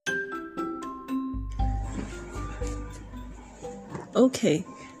Okay.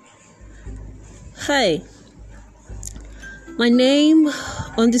 Hi. My name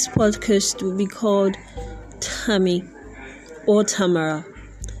on this podcast will be called Tammy or Tamara.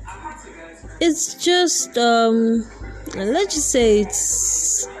 It's just let's just say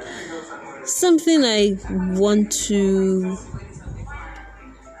it's something I want to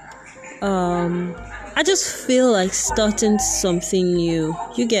I just feel like starting something new.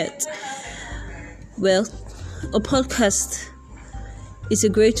 You get? Well, a podcast is a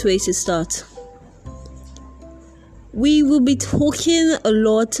great way to start. We will be talking a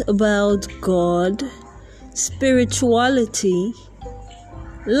lot about God, spirituality,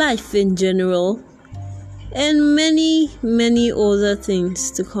 life in general, and many, many other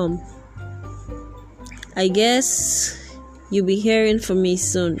things to come. I guess you'll be hearing from me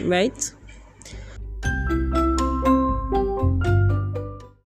soon, right?